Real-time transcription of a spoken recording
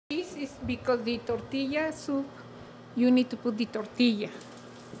because the tortilla soup, you need to put the tortilla,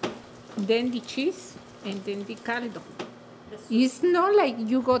 then the cheese, and then the caldo. It's not like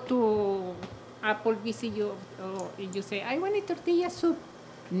you go to Applebee's and you say, I want a tortilla soup.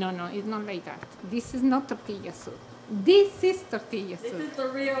 No, it's not like that. This is not tortilla soup. This is tortilla soup. This is the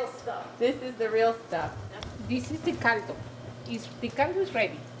real stuff. This is the real stuff. This is the caldo. The caldo is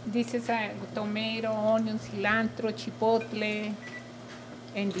ready. This is a tomato, onion, cilantro, chipotle,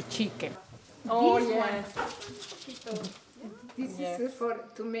 and the chicken. Oh, This yes. This is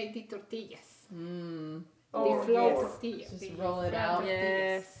to make the tortillas. Oh, the flour yes. tortilla. Just roll it out.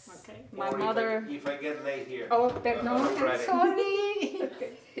 Yes. Okay. My mother. If I get late here. Oh, perdón, I'm sorry.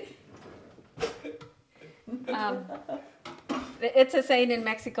 It's a saying in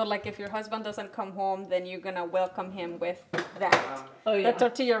Mexico, like if your husband doesn't come home, then you're gonna welcome him with that. Oh, yeah. The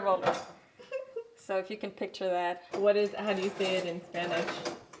tortilla roller. So if you can picture that. How do you say it in Spanish?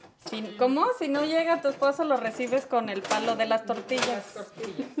 ¿Cómo? Si no llega tu esposo, lo recibes con el palo de las tortillas.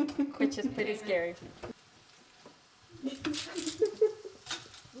 Which is pretty scary.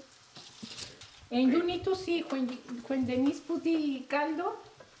 And you need to see when Denise put the caldo,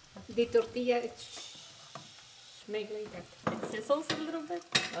 the tortilla make like that. It sizzles a little bit.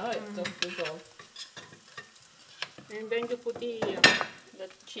 Oh, it still sizzles. And then you put the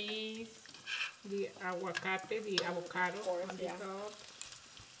cheese. The aguacate, the avocado on the top.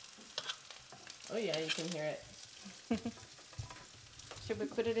 Oh yeah, you can hear it. Should we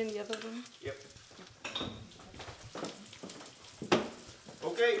put it in the other room? Yep.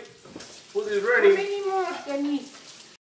 Okay, food is How ready. many more, Denise?